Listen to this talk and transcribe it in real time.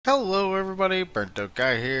Hello everybody, Burnt Out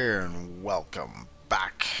Guy here, and welcome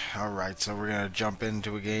back. Alright, so we're gonna jump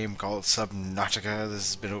into a game called Subnautica. This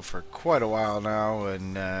has been out for quite a while now,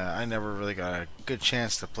 and I never really got a good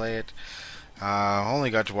chance to play it. Only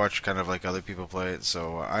got to watch kind of like other people play it,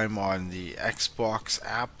 so I'm on the Xbox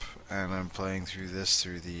app, and I'm playing through the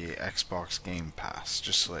Xbox Game Pass,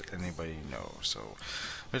 just to let anybody know. So,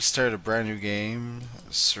 let's start a brand new game,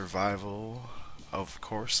 survival. Of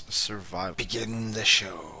course, survive. Begin the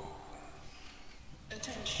show.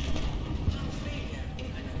 Attention. Failure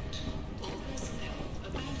imminent. All personnel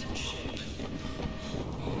abandon ship.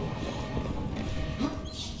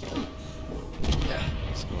 Yeah.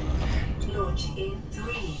 What's going on here? Launch in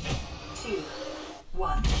 3, 2,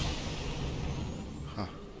 1. Huh.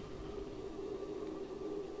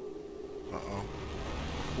 Uh-oh.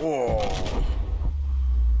 Whoa.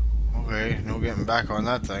 Okay, no getting back on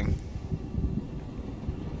that thing.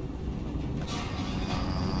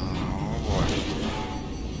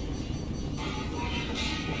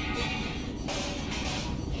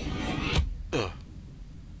 Ugh.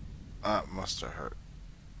 That must have hurt.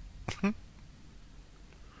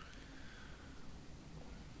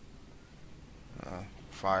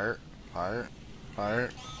 Fire, fire, fire,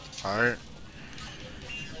 fire.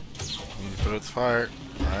 Need to put out the fire.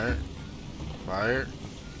 Fire, fire.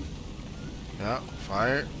 Yeah,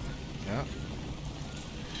 fire. Yeah.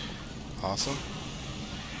 Awesome.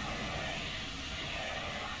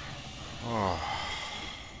 Oh.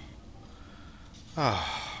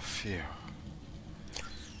 Ah, phew.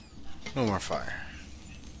 No more fire.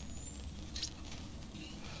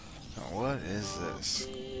 Now what is this?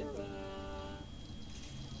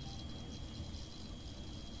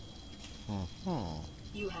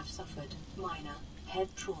 You have suffered minor head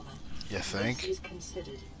trauma. You think? This is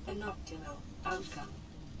considered an optimal outcome.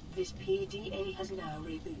 This PDA has now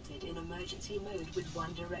rebooted in emergency mode with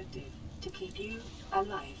one directive: to keep you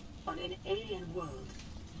alive on an alien world.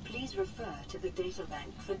 Please refer to the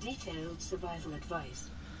databank for detailed survival advice.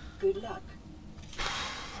 Good luck.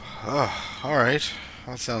 Oh, alright.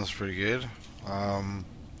 That sounds pretty good.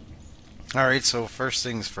 Alright, so first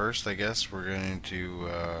things first, I guess we're going to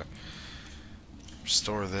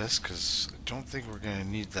store this, because I don't think we're going to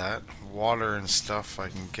need that. Water and stuff I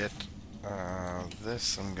can get.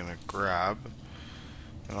 This I'm going to grab,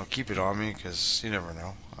 and I'll keep it on me, because you never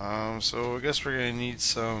know. So I guess we're going to need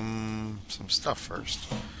some stuff first.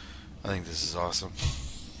 I think this is awesome.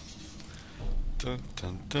 Dun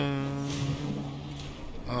dun dun.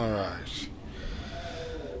 Alright.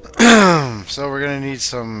 So we're going to need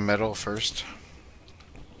some metal first.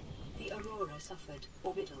 The Aurora suffered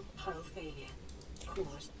orbital hull failure.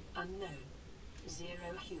 Cause unknown.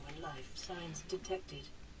 Zero human life signs detected.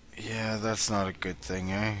 Yeah, that's not a good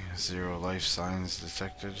thing, eh? Zero life signs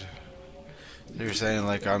detected. You're saying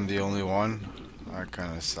like I'm the only one? That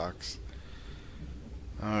kind of sucks.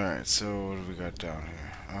 Alright, so what do we got down here?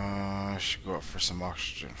 I should go up for some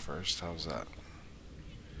oxygen first. How's that?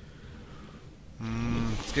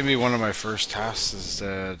 It's gonna be one of my first tasks is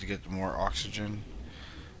to get more oxygen.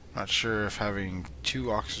 Not sure if having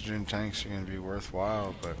 2 oxygen tanks are gonna be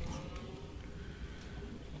worthwhile, but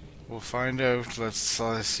we'll find out. Let's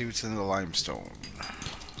see what's in the limestone.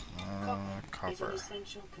 Copper is an Copper.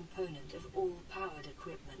 essential component of all powered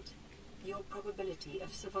equipment. Your probability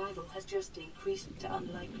of survival has just increased to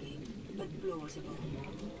unlikely, but plausible.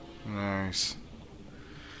 Nice.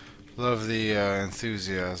 Love the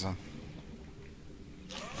enthusiasm.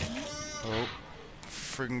 Oh,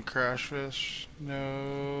 friggin' crash fish.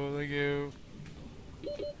 No, thank you.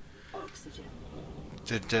 Oxygen.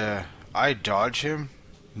 Did I dodge him?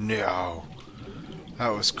 No. That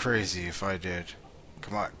was crazy if I did.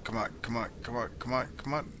 Come on, come on, come on, come on, come on,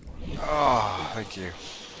 come on. Oh, thank you.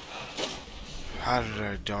 How did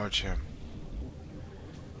I dodge him?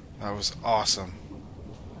 That was awesome.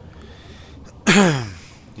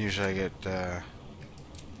 Usually I get,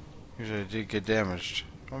 usually I did get damaged.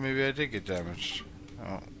 Or maybe I did get damaged.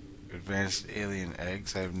 Oh, advanced alien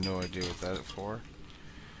eggs. I have no idea what that's for.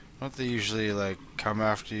 Don't they usually, like, come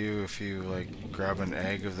after you if you, like, grab an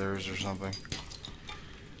egg of theirs or something?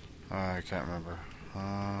 I can't remember.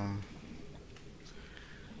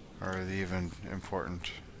 Are they even important?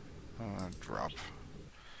 Drop.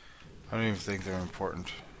 I don't even think they're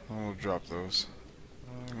important. We'll drop those.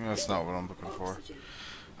 That's not what I'm looking for.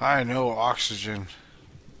 I know, oxygen.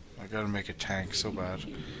 I gotta make a tank so bad.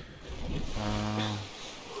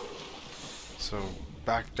 So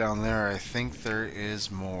back down there, I think there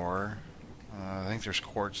is more. I think there's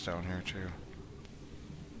quartz down here too.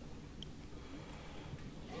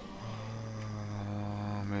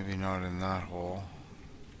 Maybe not in that hole.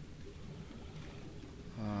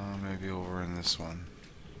 maybe over in this one.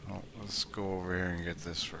 Oh, let's go over here and get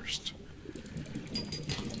this first.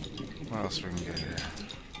 What else we can get here?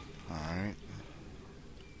 Alright.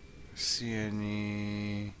 See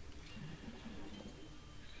any...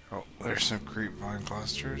 Oh, there's some creep vine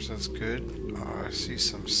clusters. That's good. I see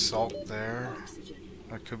some salt there.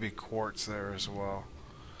 That could be quartz there as well.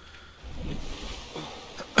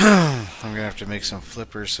 I'm gonna have to make some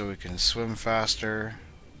flippers so we can swim faster.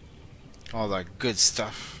 All that good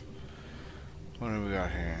stuff. What do we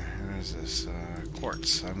got here? What is this?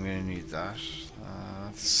 Quartz. I'm gonna need that.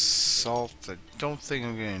 Salt. I don't think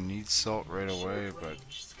I'm gonna need salt right away, but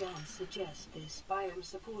scans suggest this biome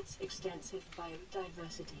supports extensive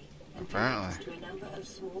biodiversity and apparently to a number of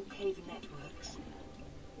small cave networks.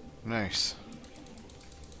 Nice.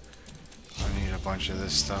 I need a bunch of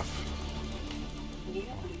this stuff.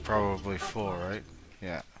 Probably full, right?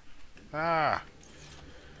 Yeah. Ah!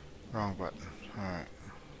 Wrong button. Alright.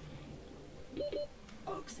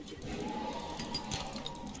 Oxygen.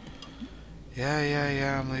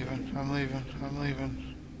 Yeah, I'm leaving.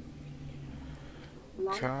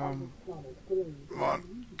 Come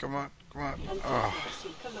on. Oh.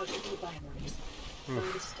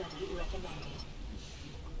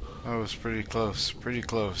 That was pretty close.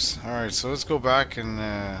 Alright, so let's go back and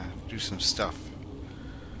do some stuff.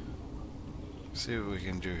 See what we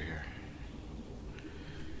can do here.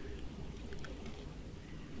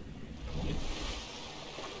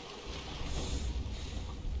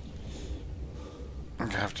 I'm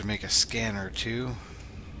gonna have to make a scanner too.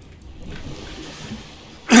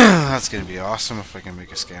 That's gonna be awesome if I can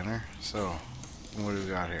make a scanner. So, what do we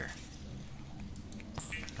got here?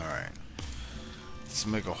 Alright. Let's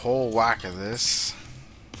make a whole whack of this.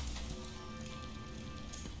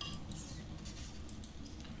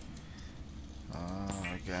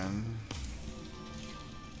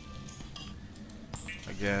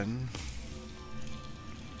 Again.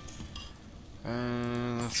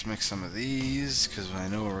 Let's make some of these, because I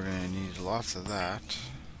know we're going to need lots of that.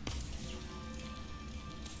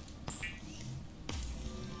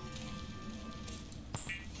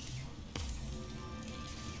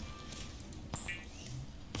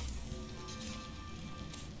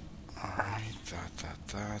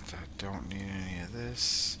 Alright, I don't need any of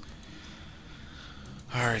this.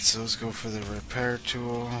 Alright, so let's go for the repair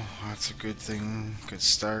tool. That's a good thing, good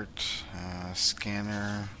start.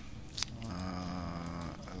 Scanner,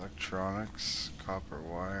 electronics, copper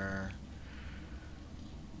wire,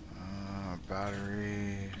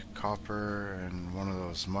 battery, copper, and one of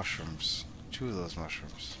those mushrooms. 2 of those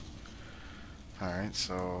mushrooms. Alright,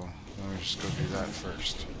 so let me just go do that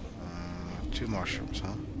first. 2 mushrooms,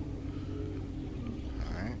 huh?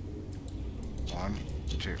 Alright. 1,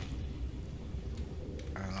 2.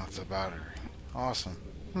 And off the battery. Awesome.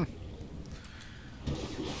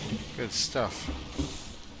 Good stuff.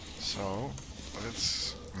 So,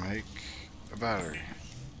 let's make a battery.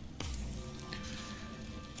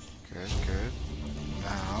 Good.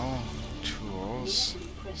 Now, tools,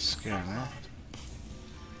 scanner.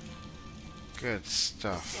 Good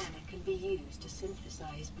stuff. The scanner can be used to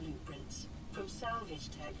synthesize blueprints from salvage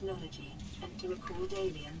technology and to record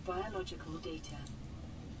alien biological data.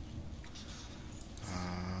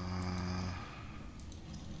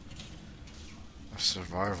 A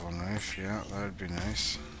survival knife, yeah, that'd be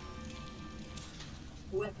nice.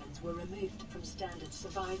 Weapons were removed from standard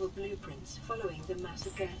survival blueprints following the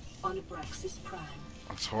massacre on Abraxas Prime.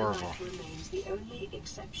 That's horrible. And that remains the only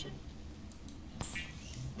exception.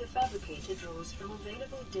 The fabricator draws from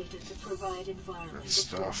available data to provide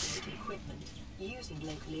environment-appropriate equipment using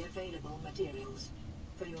locally available materials.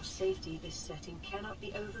 For your safety, this setting cannot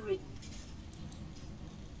be overridden.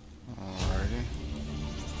 Alrighty.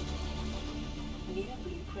 New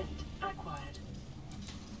blueprint acquired.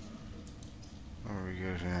 What do we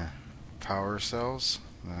get here? Power cells.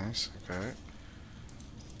 Nice, okay.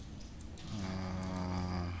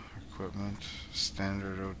 Equipment.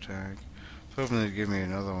 Standard O-tag. I was hoping they'd give me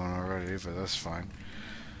another one already, but that's fine.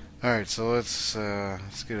 Alright, so let's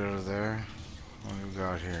get out of there. What do we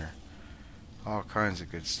got here? All kinds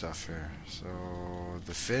of good stuff here. So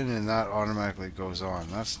the fin and that automatically goes on.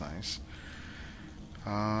 That's nice.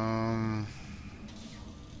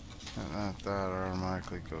 That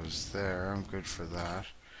automatically goes there. I'm good for that.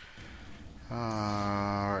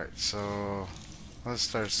 Alright, so let's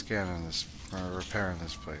start scanning this, or repairing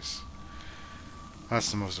this place. That's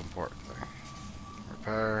the most important thing.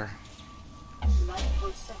 Repair.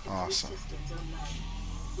 Awesome.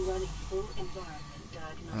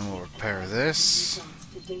 And we'll repair this.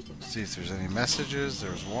 See if there's any messages.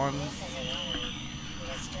 There's one.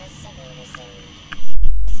 Rescue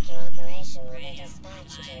operation will be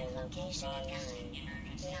dispatched to location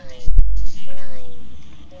in 9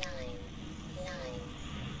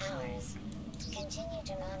 hours. Continue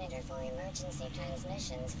to monitor for emergency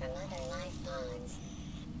transmissions from other life pods.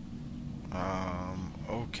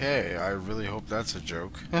 Okay, I really hope that's a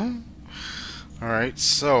joke. Alright,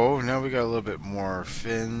 so now we got a little bit more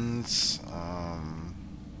fins.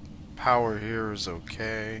 Power here is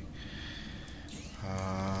okay.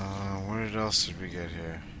 What else did we get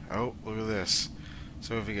here? Oh, look at this.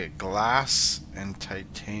 So if we get glass and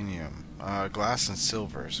titanium. Glass and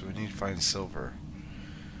silver, so we need to find silver.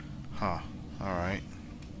 Huh, alright.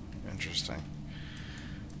 Interesting.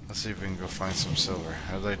 Let's see if we can go find some silver.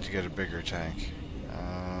 I'd like to get a bigger tank.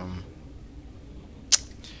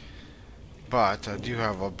 But I do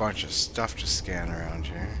have a bunch of stuff to scan around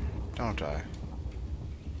here, don't I?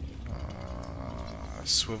 A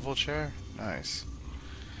swivel chair? Nice.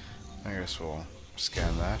 I guess we'll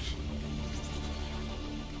scan that.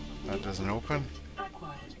 That doesn't open?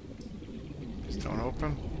 Just don't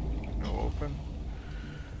open? No open?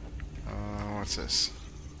 What's this?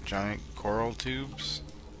 Giant coral tubes?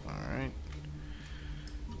 Alright.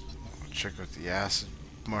 Check out the acid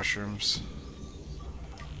mushrooms.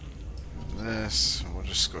 This, we'll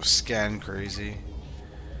just go scan crazy.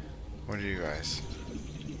 What are you guys?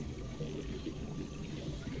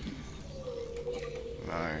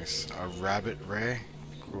 Nice. A rabbit ray.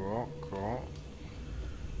 Cool, cool.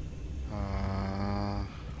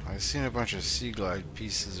 I've seen a bunch of Seaglide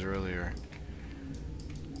pieces earlier.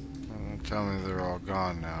 Don't tell me they're all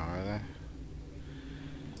gone now, are they?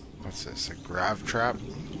 What's this? A grav trap?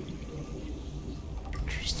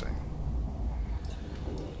 Interesting.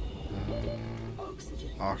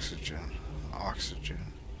 Oxygen.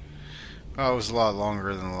 Oxygen. Well, it was a lot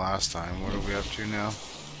longer than the last time. What are we up to now?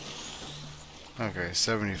 Okay,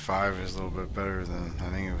 75 is a little bit better than, I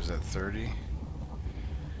think it was at 30.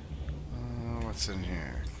 What's in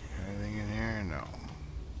here? Anything in here? No.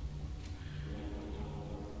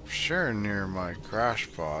 Sure, near my crash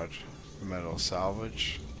pod. Metal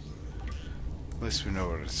salvage. At least we know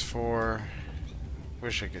what it's for.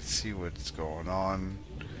 Wish I could see what's going on.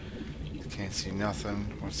 Can't see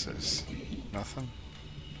nothing. What's this? Nothing?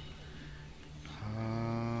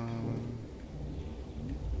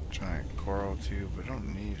 Giant coral tube. I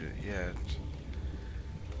don't need it yet.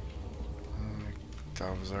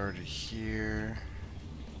 That was already here.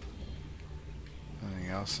 Anything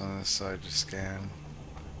else on this side to scan?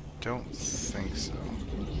 Don't think so.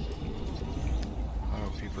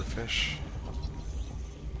 Oh, peeper fish.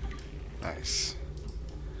 Nice.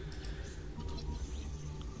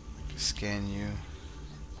 Scan you.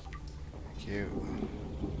 Thank you.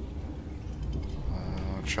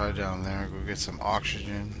 I'll try down there. Go get some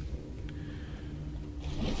oxygen.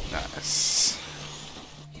 Nice.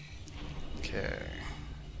 Okay.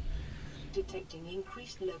 Detecting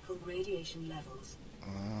increased local radiation levels.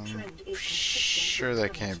 Sure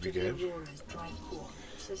that can't be good.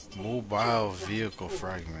 Mobile vehicle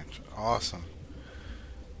fragment. Awesome.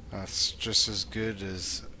 That's just as good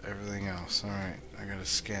as everything else. Alright, I gotta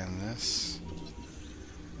scan this.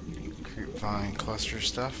 Creepvine cluster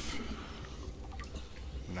stuff.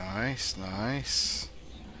 Nice, nice.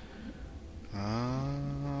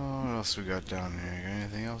 What else we got down here? Got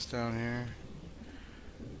anything else down here?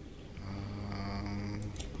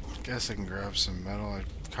 Guess I can grab some metal. I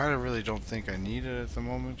kind of really don't think I need it at the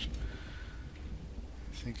moment.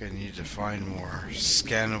 I think I need to find more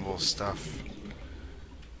scannable stuff.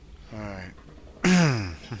 Alright.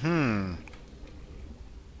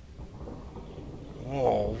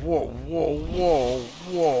 Whoa, whoa, whoa, whoa,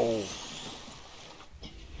 whoa.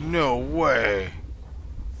 No way.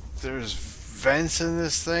 There's vents in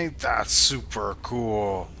this thing? That's super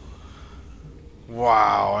cool.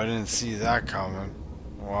 Wow, I didn't see that coming.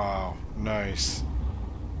 Wow, nice.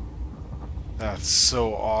 That's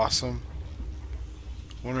so awesome.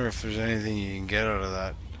 Wonder if there's anything you can get out of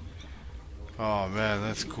that. Oh man,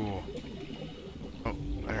 that's cool. Oh,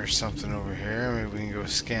 there's something over here. Maybe we can go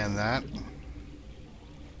scan that.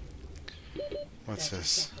 What's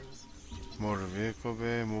this? Motor vehicle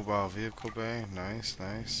bay, mobile vehicle bay. Nice,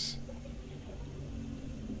 nice.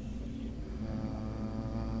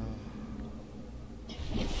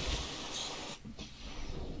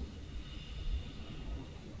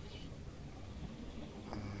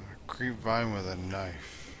 Creepvine with a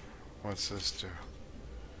knife. What's this do?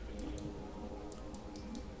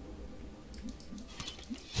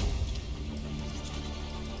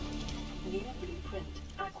 New blueprint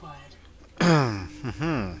acquired.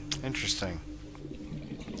 Interesting.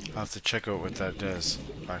 I'll have to check out what that does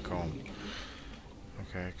back home.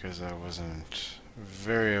 Okay, because I wasn't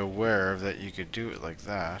very aware of that you could do it like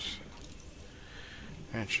that.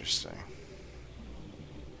 Interesting.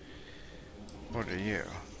 What are you?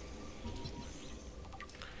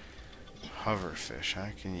 Hoverfish,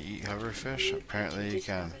 huh? Can you eat hoverfish? Apparently you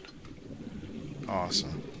can.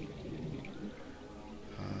 Awesome.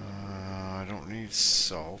 I don't need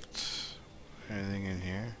salt. Anything in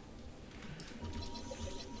here?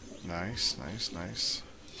 Nice, nice, nice.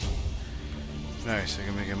 Nice, I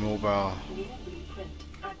can make a mobile.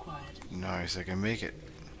 Nice, I can make it.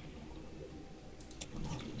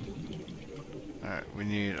 Alright, we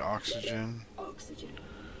need oxygen.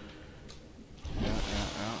 Yeah.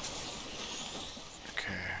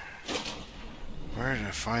 Okay. Where did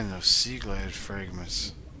I find those Seaglide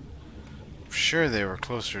fragments? I'm sure they were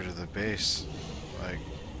closer to the base.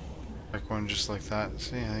 Like one just like that.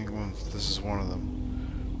 See, I think this is one of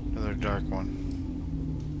them. Another dark one.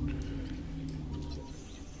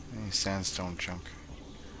 Any sandstone chunk.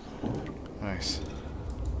 Nice.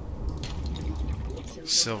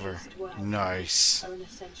 Silver. Nice.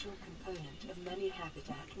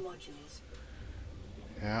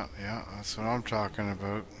 Yeah, that's what I'm talking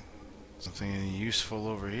about. Something useful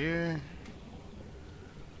over here?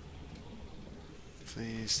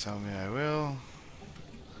 Please tell me I will.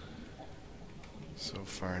 So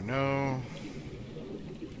far, no.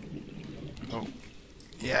 Oh.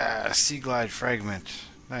 Yeah, Seaglide fragment.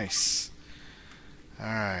 Nice.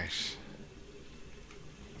 Alright.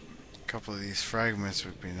 A couple of these fragments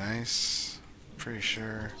would be nice. Pretty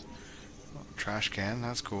sure. Oh, trash can,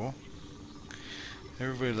 that's cool.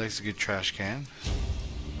 Everybody likes a good trash can.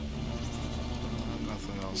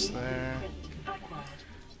 Nothing else there.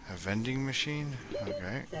 A vending machine?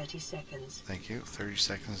 Okay. 30 seconds. Thank you. 30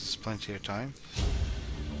 seconds is plenty of time.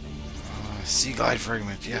 Seaglide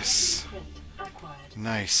fragment, yes.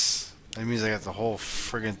 Nice. That means I got the whole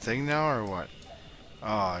friggin' thing now, or what?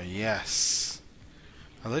 Oh, yes.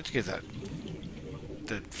 I'd like to get that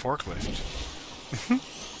forklift.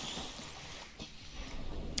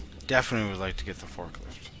 Definitely would like to get the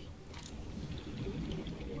forklift.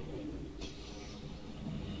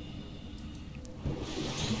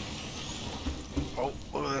 Oh,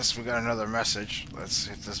 look at this. We got another message. Let's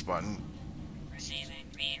hit this button. Receiving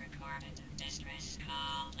re-recorded distress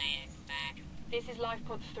call. Laying back. This is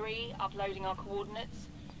LifePod 3, uploading our coordinates.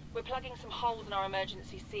 We're plugging some holes in our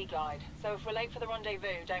emergency Seaglide, so if we're late for the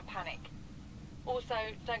rendezvous, don't panic. Also,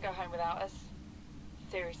 don't go home without us.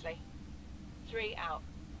 Seriously. 3 out.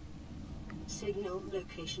 Signal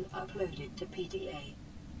location uploaded to PDA.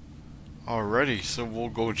 Alrighty, so we'll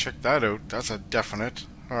go check that out. That's a definite.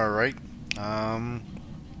 Alright.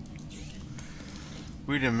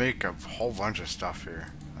 We didn't make a whole bunch of stuff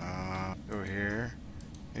here. Go here.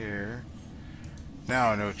 Here.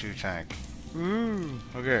 Now no 2 tank. Woo!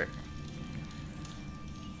 Okay.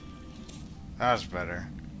 That's better.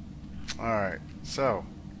 Alright, so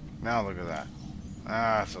now look at that.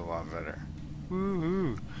 That's a lot better.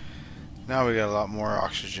 Woohoo! Now we got a lot more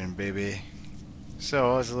oxygen, baby.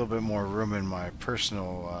 So there's a little bit more room in my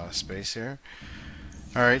personal space here.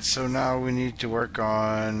 Alright, so now we need to work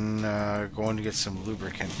on going to get some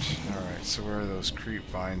lubricant. Alright, so where are those creep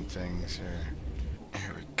vine things here?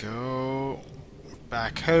 Here we go.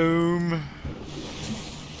 Back home.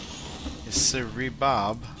 Yes, sirree,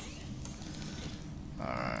 Bob.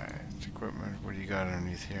 Alright, equipment. What do you got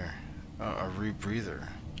underneath here? Oh, a rebreather.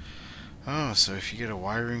 Oh, so if you get a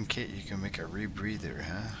wiring kit, you can make a rebreather,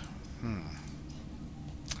 huh?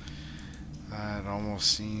 That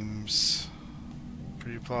almost seems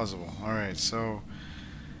pretty plausible. Alright, so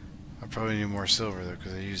I probably need more silver though,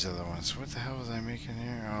 because I use other ones. What the hell was I making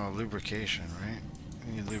here? Oh, lubrication, right?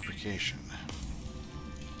 I need lubrication.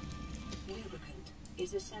 Lubricant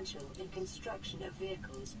is essential in construction of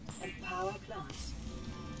vehicles and power plants.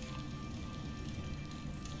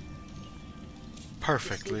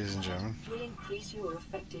 Perfect, ladies and gentlemen. Will increase your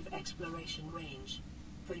effective exploration range.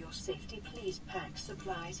 For your safety, please pack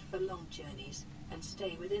supplies for long journeys and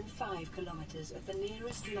stay within 5 kilometers of the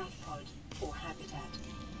nearest life pod or habitat.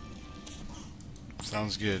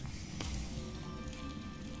 Sounds good.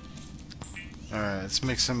 Alright, let's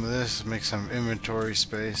make some of this, make some inventory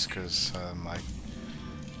space, because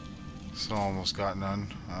it's almost got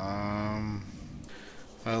none.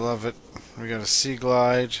 I love it. We got a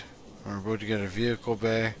Seaglide. We're about to get a vehicle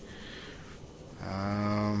bay.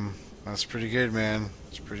 That's pretty good, man.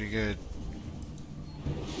 It's pretty good.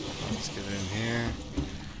 Let's get in here.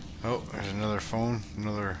 Oh, there's another phone,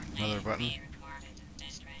 another button.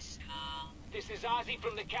 This is Ozzy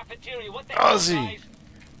from the cafeteria. What the Ozzy! hell, guys?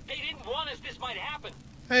 They didn't warn us this might happen.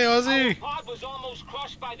 Hey, Our Ozzy! pod was almost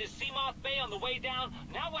crushed by the Seamoth Bay on the way down.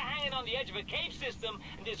 Now we're hanging on the edge of a cave system,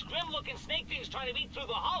 and this grim-looking snake thing's trying to eat through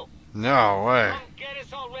the hull. No way. Come get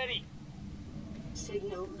us already.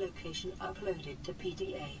 Signal location uploaded to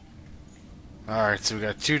PDA. Alright, so we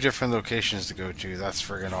got 2 different locations to go to. That's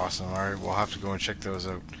friggin' awesome. Alright, we'll have to go and check those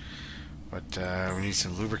out. But we need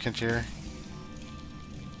some lubricant here.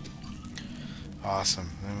 Awesome.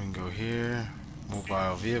 Then we can go here.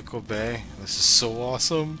 Mobile vehicle bay. This is so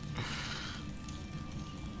awesome.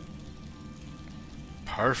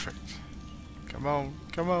 Perfect. Come on,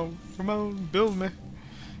 come on, come on, build me.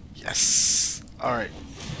 Yes. Alright.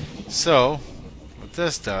 So, what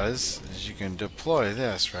this does is you can deploy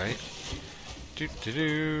this, right?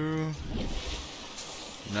 Do.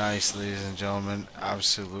 Nice, ladies and gentlemen.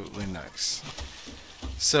 Absolutely nice.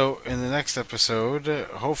 So, in the next episode,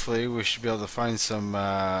 hopefully we should be able to find some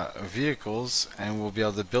vehicles and we'll be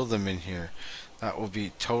able to build them in here. That will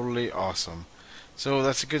be totally awesome. So,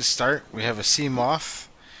 that's a good start. We have a sea moth.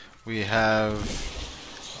 We have...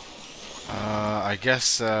 I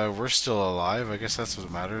guess we're still alive. I guess that's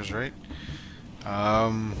what matters, right?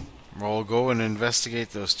 We'll go and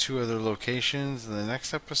investigate those 2 other locations in the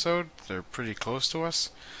next episode. They're pretty close to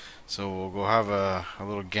us. So we'll go have a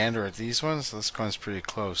little gander at these ones. This one's pretty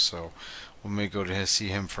close, so we may go to see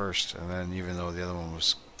him first, and then even though the other one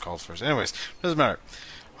was called first. Anyways, doesn't matter.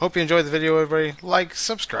 Hope you enjoyed the video, everybody. Like,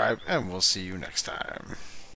 subscribe, and we'll see you next time.